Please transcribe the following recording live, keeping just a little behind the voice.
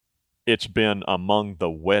It's been among the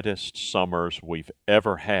wettest summers we've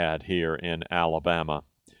ever had here in Alabama.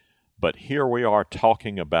 But here we are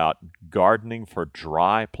talking about gardening for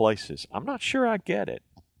dry places. I'm not sure I get it.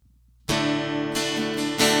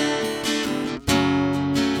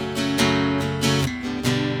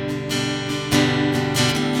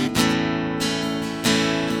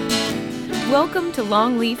 Welcome to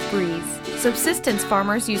Longleaf Breeze, subsistence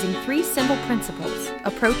farmers using 3 simple principles,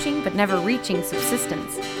 approaching but never reaching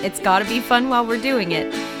subsistence. It's gotta be fun while we're doing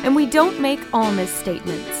it, and we don't make all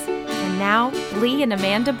misstatements. And now, Lee and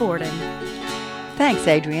Amanda Borden. Thanks,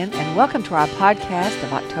 Adrian, and welcome to our podcast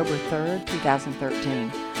of October 3rd,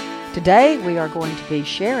 2013. Today, we are going to be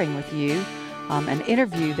sharing with you an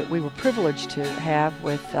interview that we were privileged to have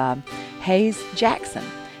with Hayes Jackson.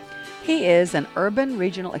 He is an urban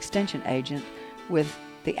regional extension agent with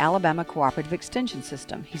the Alabama Cooperative Extension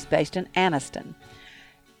System. He's based in Anniston.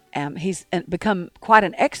 He's become quite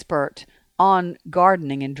an expert on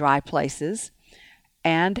gardening in dry places.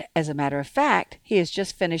 And as a matter of fact, he has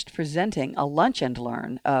just finished presenting a lunch and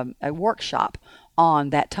learn, a workshop on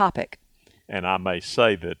that topic. And I may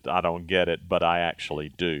say that I don't get it, but I actually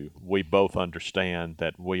do. We both understand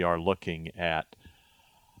that we are looking at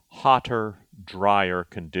hotter, drier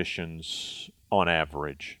conditions on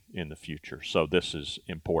average in the future. So this is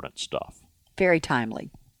important stuff. Very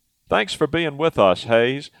timely. Thanks for being with us,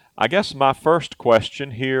 Hayes. I guess my first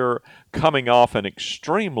question here, coming off an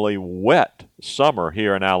extremely wet summer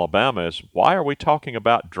here in Alabama, is why are we talking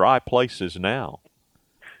about dry places now?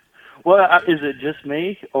 Well, is it just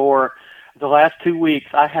me, or the last 2 weeks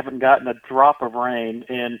I haven't gotten a drop of rain?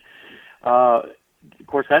 And of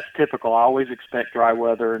course, that's typical. I always expect dry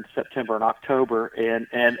weather in September and October, and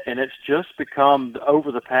it's just become,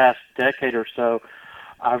 over the past decade or so,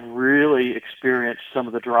 I've really experienced some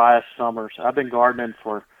of the driest summers. I've been gardening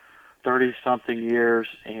for 30-something years,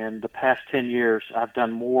 and the past 10 years I've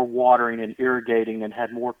done more watering and irrigating and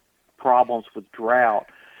had more problems with drought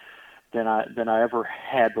than I ever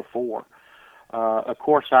had before. Of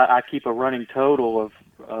course, I keep a running total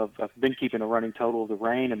I've been keeping a running total of the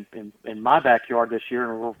rain in my backyard this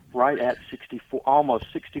year, and we're right at almost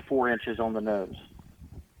 64 inches on the nose.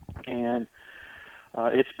 And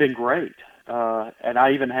it's been great. And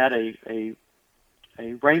I even had a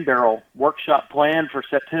rain barrel workshop planned for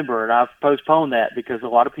September, and I've postponed that because a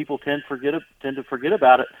lot of people tend to forget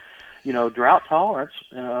about it. You know, drought tolerance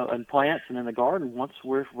in plants and in the garden once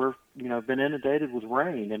we're been inundated with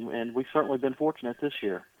rain, and we've certainly been fortunate this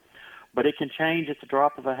year. But it can change at the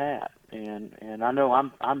drop of a hat, and I know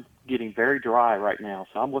I'm getting very dry right now,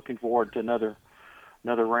 so I'm looking forward to another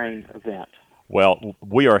rain event. Well,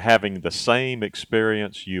 we are having the same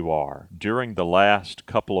experience you are. During the last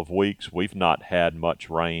couple of weeks, we've not had much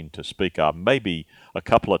rain to speak of, maybe a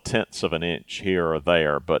couple of tenths of an inch here or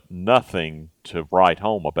there, but nothing to write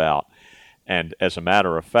home about. And as a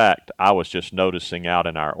matter of fact, I was just noticing out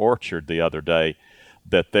in our orchard the other day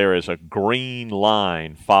that there is a green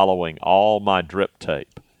line following all my drip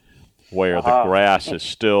tape, where the grass is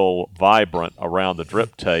still vibrant around the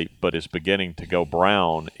drip tape, but is beginning to go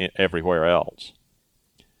brown everywhere else.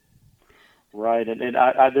 Right, and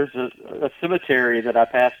there's a cemetery that I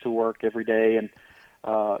pass to work every day, and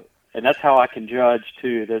that's how I can judge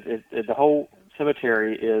too. The whole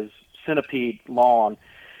cemetery is centipede lawn,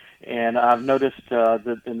 and I've noticed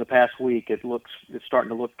that in the past week it's starting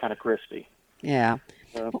to look kind of crispy. Yeah.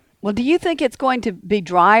 Well, do you think it's going to be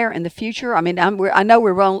drier in the future? I mean, I know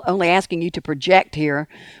we're only asking you to project here,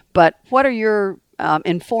 but what are your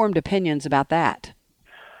informed opinions about that?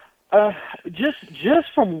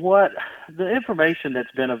 Just from what the information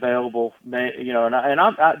that's been available,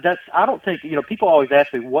 I don't think, people always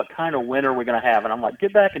ask me what kind of winter we're going to have, and I'm like,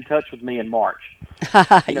 get back in touch with me in March.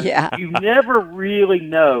 Yeah. You never really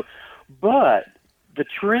know, but the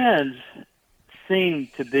trends seem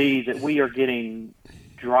to be that we are getting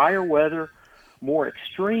drier weather, more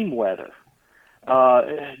extreme weather.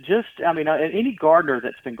 Any gardener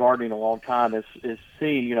that's been gardening a long time is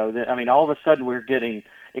seeing, all of a sudden we're getting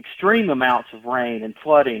extreme amounts of rain and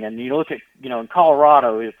flooding, and you look at, in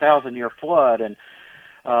Colorado, a 1,000-year flood,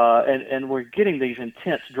 and we're getting these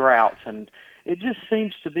intense droughts, and it just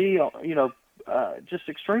seems to be, just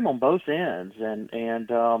extreme on both ends,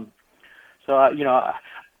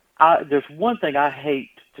 there's one thing I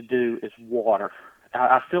hate to do is water.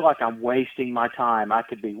 I feel like I'm wasting my time. I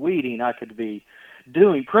could be weeding, I could be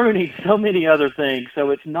pruning, so many other things.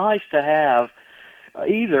 So it's nice to have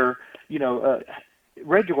either,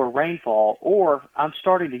 regular rainfall, or I'm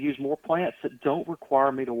starting to use more plants that don't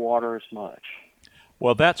require me to water as much.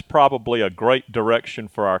 Well, that's probably a great direction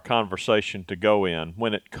for our conversation to go in.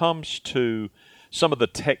 When it comes to some of the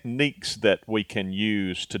techniques that we can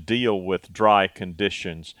use to deal with dry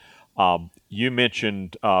conditions. You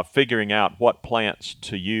mentioned figuring out what plants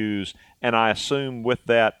to use, and I assume with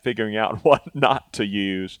that, figuring out what not to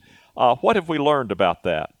use. What have we learned about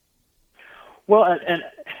that? Well,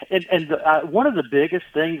 one of the biggest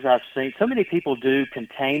things I've seen, so many people do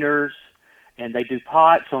containers, and they do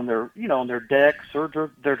pots on their decks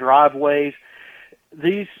or their driveways.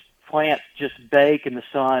 These plants just bake in the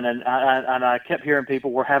sun, and I kept hearing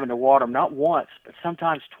people were having to water them not once, but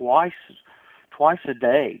sometimes twice a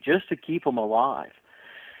day just to keep them alive.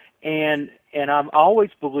 And I've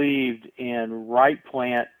always believed in right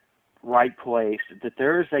plant, right place, that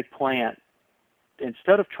there is a plant,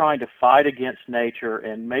 instead of trying to fight against nature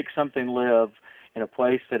and make something live in a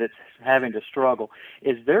place that it's having to struggle,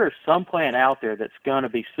 is there is some plant out there that's going to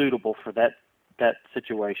be suitable for that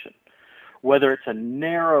situation. Whether it's a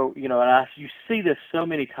narrow, and you see this so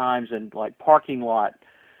many times in like parking lot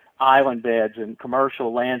island beds and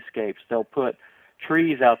commercial landscapes. They'll put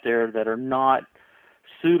trees out there that are not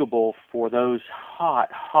suitable for those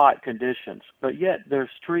hot conditions. But yet there's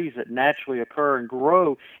trees that naturally occur and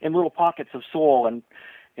grow in little pockets of soil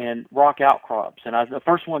and rock outcrops. And the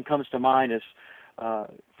first one comes to mind is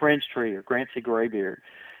fringe tree or Grancy graybeard.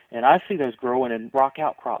 And I see those growing in rock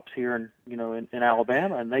outcrops here in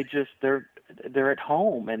Alabama, and they're at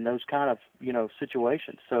home in those kind of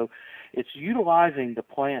situations. So it's utilizing the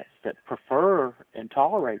plants that prefer and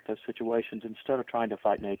tolerate those situations instead of trying to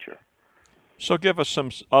fight nature. So give us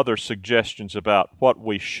some other suggestions about what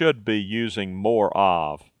we should be using more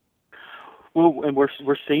of. Well, and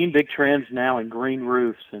we're seeing big trends now in green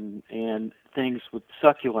roofs and things with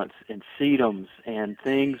succulents and sedums and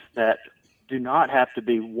things that do not have to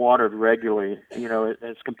be watered regularly,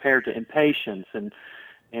 as compared to impatiens and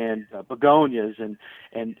begonias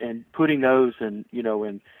and putting those in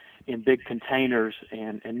big containers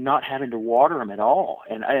and not having to water them at all.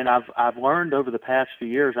 And I've learned over the past few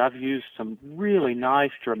years, I've used some really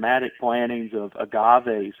nice dramatic plantings of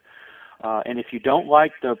agaves. And if you don't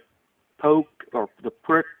like the poke or the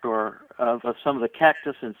prick or of some of the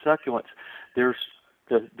cactus and succulents, there's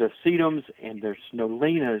the sedums and there's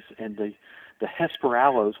nolinas and the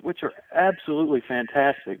hesperaloes, which are absolutely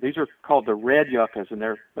fantastic. These are called the red yuccas,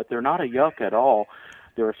 but they're not a yucca at all.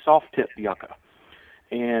 They're a soft-tipped yucca,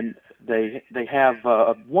 and they have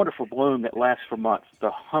a wonderful bloom that lasts for months.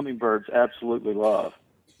 The hummingbirds absolutely love.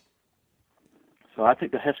 So I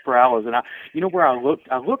think the hesperaloes, and where I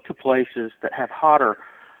look to places that have hotter,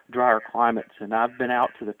 drier climates, and I've been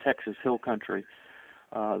out to the Texas Hill Country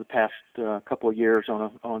the past couple of years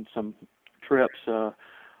on some trips.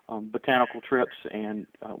 Botanical trips and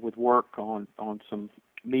with work on some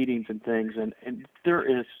meetings and things, and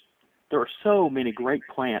there are so many great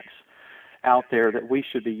plants out there that we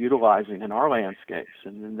should be utilizing in our landscapes,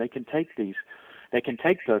 and then they can take the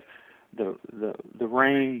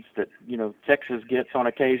rains that Texas gets on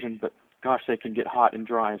occasion, but gosh, they can get hot and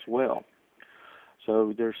dry as well.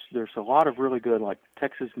 So there's a lot of really good, like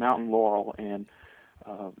Texas mountain laurel and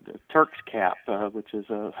the Turk's cap, which is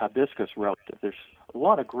a hibiscus relative. There's a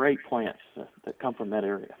lot of great plants that come from that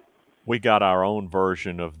area. We got our own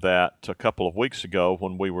version of that a couple of weeks ago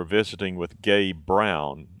when we were visiting with Gabe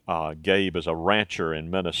Brown. Gabe is a rancher in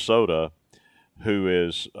Minnesota who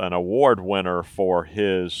is an award winner for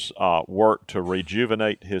his work to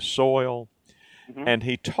rejuvenate his soil. Mm-hmm. And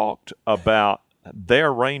he talked about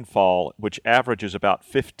their rainfall, which averages about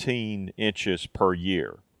 15 inches per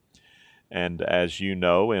year. And as you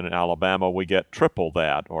know, in Alabama, we get triple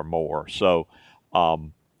that or more. So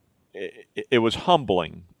it was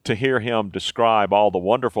humbling to hear him describe all the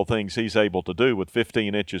wonderful things he's able to do with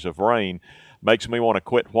 15 inches of rain. Makes me want to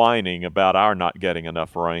quit whining about our not getting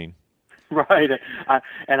enough rain. Right.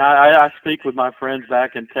 I speak with my friends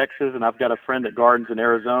back in Texas, and I've got a friend that gardens in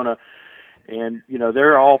Arizona, and,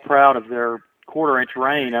 they're all proud of their quarter-inch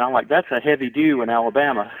rain, and I'm like, that's a heavy dew in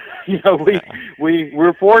Alabama.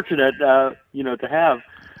 We're fortunate, to have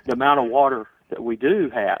the amount of water that we do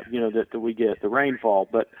have, that we get, the rainfall,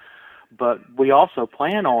 but we also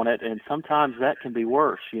plan on it, and sometimes that can be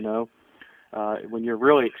worse, when you're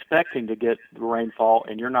really expecting to get the rainfall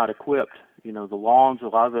and you're not equipped. The lawns, a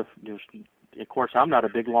lot of of course, I'm not a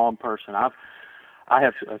big lawn person. I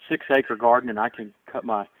have a 6-acre garden, and I can cut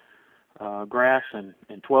my grass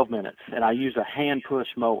in 12 minutes, and I use a hand push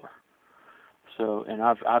mower. So, and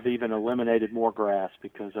I've even eliminated more grass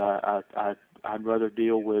because I'd rather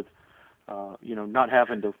deal with not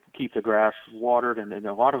having to keep the grass watered, and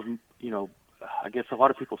a lot of I guess a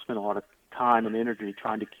lot of people spend a lot of time and energy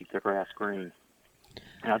trying to keep their grass green,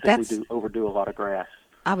 and I think we overdo a lot of grass.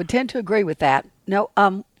 I would tend to agree with that. No,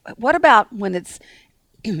 what about when it's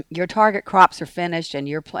your target crops are finished and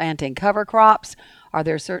you're planting cover crops? Are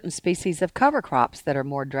there certain species of cover crops that are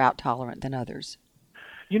more drought tolerant than others?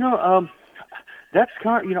 You know, that's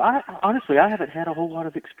kind of, I honestly, I haven't had a whole lot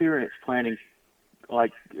of experience planting,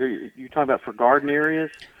 like you're talking about for garden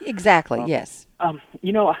areas. Exactly, yes.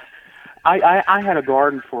 You know, I had a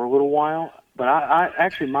garden for a little while, but I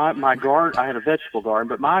actually, my garden, I had a vegetable garden,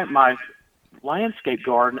 but my landscape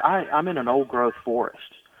garden, I'm in an old growth forest.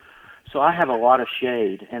 So I have a lot of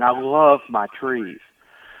shade, and I love my trees.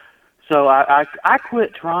 So I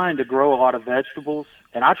quit trying to grow a lot of vegetables,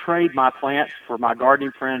 and I trade my plants for my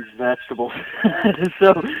gardening friends' vegetables.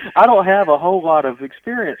 So I don't have a whole lot of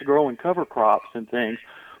experience growing cover crops and things,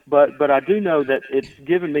 but I do know that it's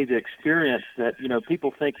given me the experience that,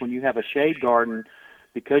 people think when you have a shade garden,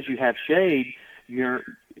 because you have shade,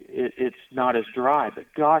 it's not as dry.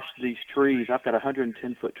 But gosh, these trees, I've got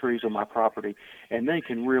 110-foot trees on my property, and they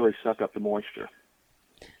can really suck up the moisture.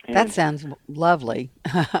 And that sounds lovely.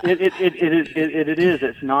 it is.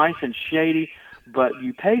 It's nice and shady, but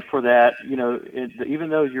you pay for that. Even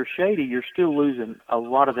though you're shady, you're still losing a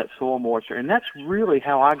lot of that soil moisture. And that's really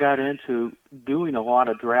how I got into doing a lot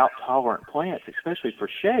of drought-tolerant plants, especially for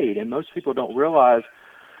shade. And most people don't realize,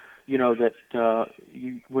 that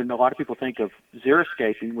when a lot of people think of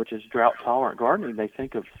xeriscaping, which is drought-tolerant gardening, they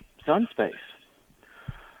think of sun space.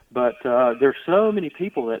 But there's so many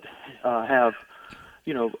people that have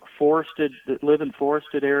that live in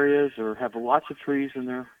forested areas or have lots of trees in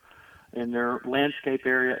their landscape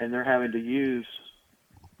area, and they're having to use,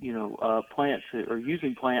 plants or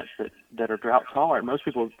using plants that are drought tolerant. Most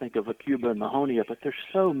people think of a Cuba and Mahonia, but there's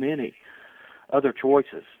so many other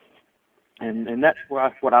choices. And that's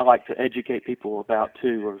what I like to educate people about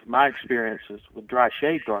too, or my experiences with dry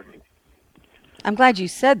shade gardening. I'm glad you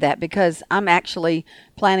said that, because I'm actually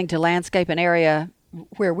planning to landscape an area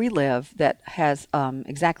where we live that has,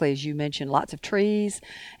 exactly as you mentioned, lots of trees,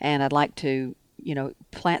 and I'd like to,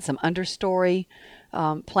 plant some understory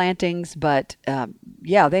plantings, but they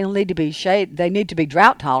don't need to be shade. They need to be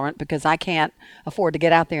drought tolerant, because I can't afford to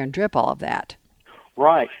get out there and drip all of that.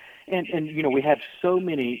 Right, and we have so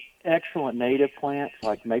many excellent native plants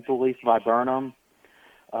like maple leaf viburnum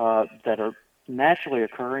that are naturally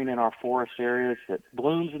occurring in our forest areas, that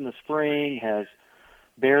blooms in the spring, has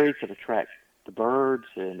berries that attract the birds,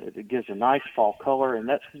 and it gives a nice fall color, and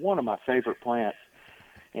that's one of my favorite plants.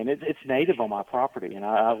 And it's native on my property, and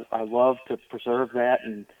I love to preserve that,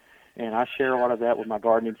 and I share a lot of that with my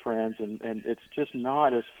gardening friends, and it's just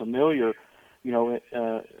not as familiar,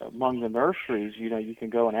 among the nurseries. You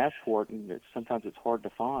can go and ask for it, and sometimes it's hard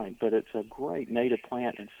to find, but it's a great native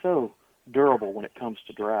plant and so durable when it comes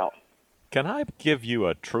to drought. Can I give you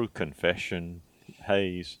a true confession,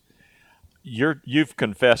 Hayes? You've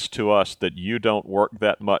confessed to us that you don't work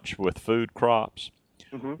that much with food crops.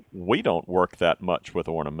 Mm-hmm. We don't work that much with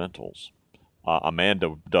ornamentals.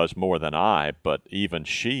 Amanda does more than I, but even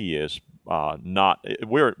she is not.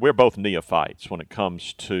 We're both neophytes when it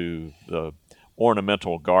comes to the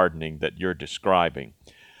ornamental gardening that you're describing.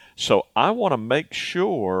 So I want to make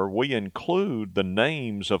sure we include the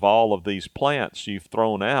names of all of these plants you've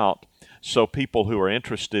thrown out, so people who are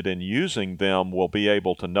interested in using them will be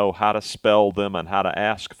able to know how to spell them and how to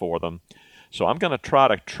ask for them. So I'm going to try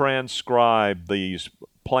to transcribe these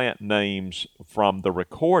plant names from the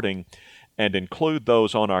recording and include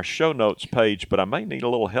those on our show notes page, but I may need a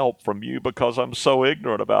little help from you because I'm so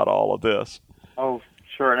ignorant about all of this. Oh,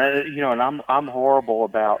 sure. And I'm horrible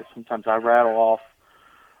about, sometimes I rattle off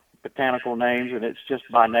botanical names, and it's just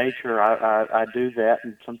by nature I do that,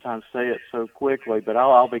 and sometimes say it so quickly. But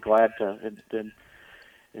I'll be glad to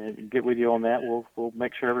and get with you on that. We'll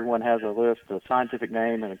make sure everyone has a list, a scientific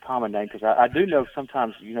name and a common name, because I do know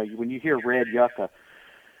sometimes when you hear red yucca,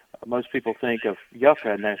 most people think of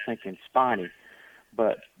yucca and they're thinking spiny,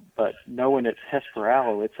 but knowing it's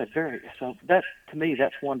Hesperaloe, that to me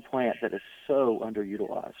that's one plant that is so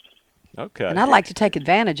underutilized. Okay. And I'd like to take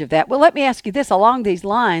advantage of that. Well, let me ask you this along these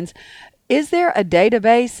lines. Is there a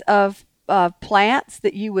database of plants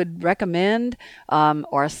that you would recommend,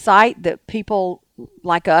 or a site that people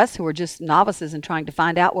like us who are just novices and trying to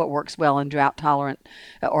find out what works well in drought-tolerant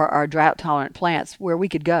or drought-tolerant plants, where we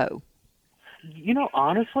could go?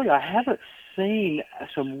 Honestly, I haven't seen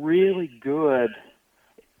some really good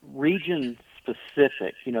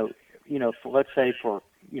region-specific, let's say for,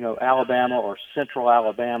 Alabama or central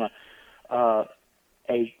Alabama, I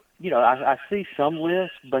see some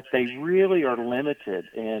lists, but they really are limited,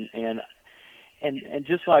 and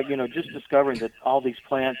just like just discovering that all these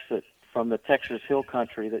plants that from the Texas Hill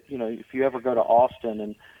Country, that if you ever go to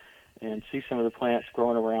Austin and see some of the plants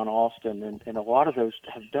growing around Austin, and a lot of those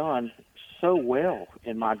have done so well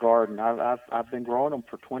in my garden. I've been growing them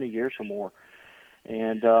for 20 years or more,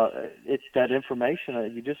 and it's that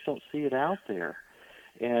information you just don't see it out there,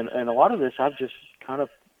 and a lot of this I've just kind of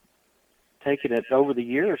taken it over the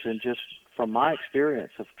years, and just from my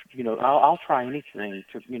experience of I'll try anything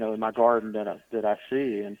to in my garden that I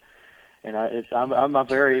see, and I'm a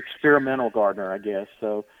very experimental gardener, I guess.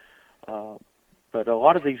 So, but a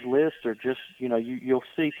lot of these lists are just you'll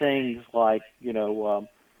see things like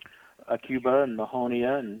Acuba and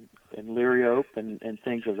Mahonia and Liriope and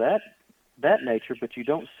things of that nature, but you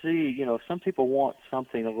don't see some people want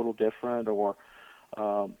something a little different, or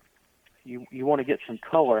you want to get some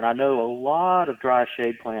color. And I know a lot of dry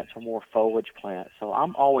shade plants are more foliage plants, so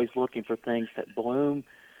I'm always looking for things that bloom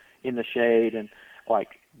in the shade. And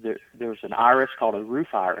like there's an iris called a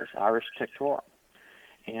roof iris, Iris tectorum,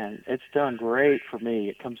 and it's done great for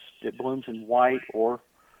me. It blooms in white or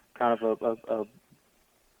kind of a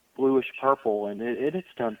bluish purple, and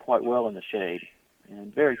it's done quite well in the shade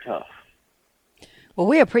and very tough. Well,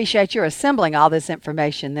 we appreciate your assembling all this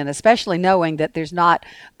information, then, especially knowing that there's not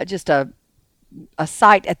just a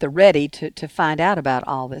site at the ready to find out about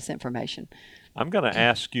all this information. I'm going to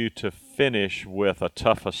ask you to finish with a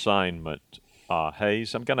tough assignment,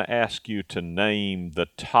 Hayes. I'm going to ask you to name the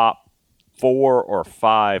top 4 or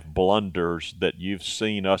 5 blunders that you've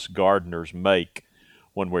seen us gardeners make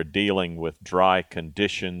when we're dealing with dry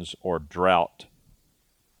conditions or drought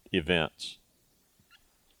events.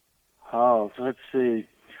 Oh, let's see.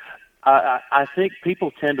 I think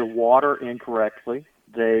people tend to water incorrectly.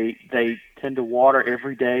 They tend to water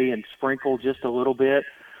every day and sprinkle just a little bit.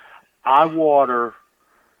 I water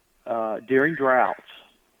during droughts,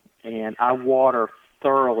 and I water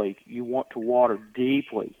thoroughly. You want to water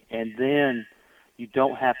deeply, and then you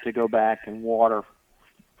don't have to go back and water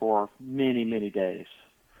for many, many days.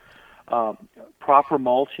 Proper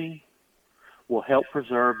mulching will help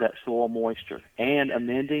preserve that soil moisture, and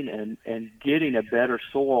amending and getting a better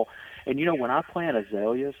soil. And when I plant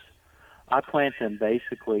azaleas, I plant them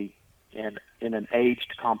basically in an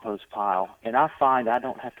aged compost pile, and I find I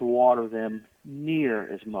don't have to water them near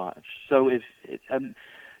as much. So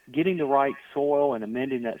getting the right soil and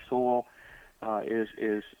amending that soil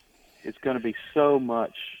is going to be so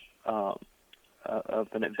much of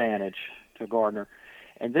an advantage to a gardener.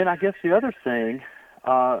 And then I guess the other thing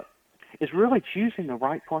is really choosing the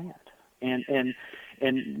right plant, and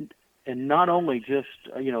not only just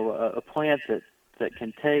a plant that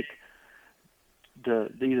can take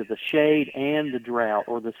either the shade and the drought,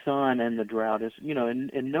 or the sun and the drought, is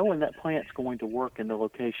and knowing that plant's going to work in the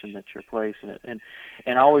location that you're placing it.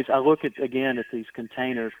 And I look at these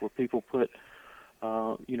containers where people put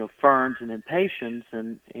ferns and impatiens,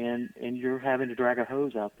 and you're having to drag a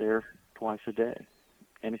hose out there twice a day.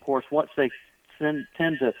 And of course, once they tend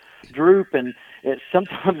to droop, and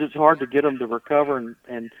sometimes it's hard to get them to recover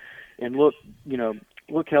and look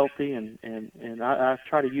healthy. And I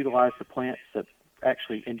try to utilize the plants that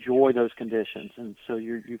actually enjoy those conditions, and so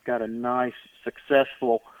you've got a nice,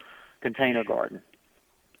 successful container garden,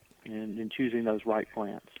 and in choosing those right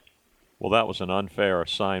plants. Well, that was an unfair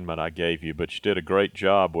assignment I gave you, but you did a great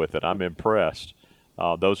job with it. I'm impressed.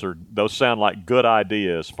 Those sound like good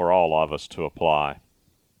ideas for all of us to apply.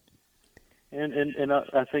 And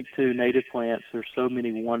I think too, native plants. There's so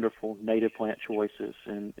many wonderful native plant choices,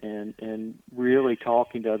 and really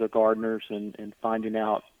talking to other gardeners and finding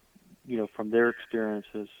out, from their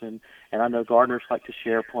experiences. And I know gardeners like to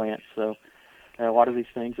share plants, so a lot of these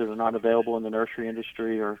things that are not available in the nursery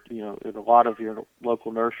industry, or at a lot of your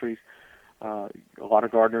local nurseries, a lot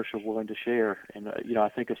of gardeners are willing to share. And I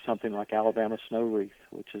think of something like Alabama snow wreath,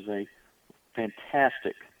 which is a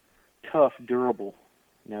fantastic, tough, durable.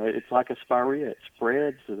 It's like a spirea. It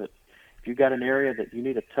spreads, so that if you've got an area that you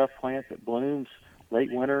need a tough plant that blooms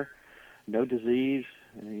late winter, no disease,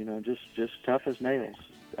 just tough as nails,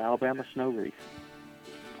 Alabama snow wreath.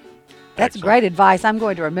 That's Excellent. Great advice. I'm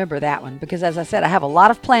going to remember that one, because, as I said, I have a lot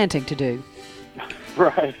of planting to do.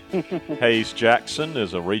 Right. Hayes Jackson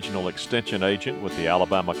is a regional extension agent with the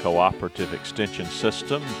Alabama Cooperative Extension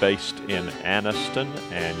System based in Anniston,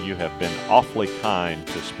 and you have been awfully kind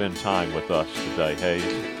to spend time with us today,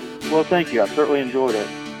 Hayes. Well, thank you. I certainly enjoyed it.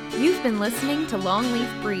 You've been listening to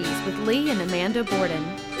Longleaf Breeze with Lee and Amanda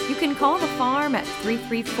Borden. You can call the farm at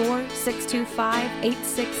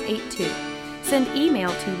 334-625-8682. Send email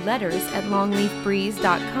to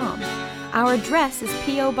letters@longleafbreeze.com. Our address is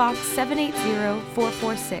P.O. Box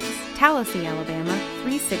 780446, Tallahassee, Alabama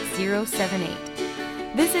 36078.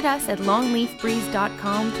 Visit us at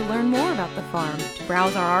longleafbreeze.com to learn more about the farm, to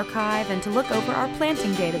browse our archive, and to look over our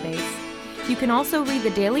planting database. You can also read the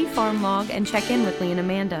daily farm log and check in with Lee and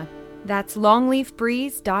Amanda. That's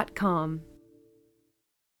longleafbreeze.com.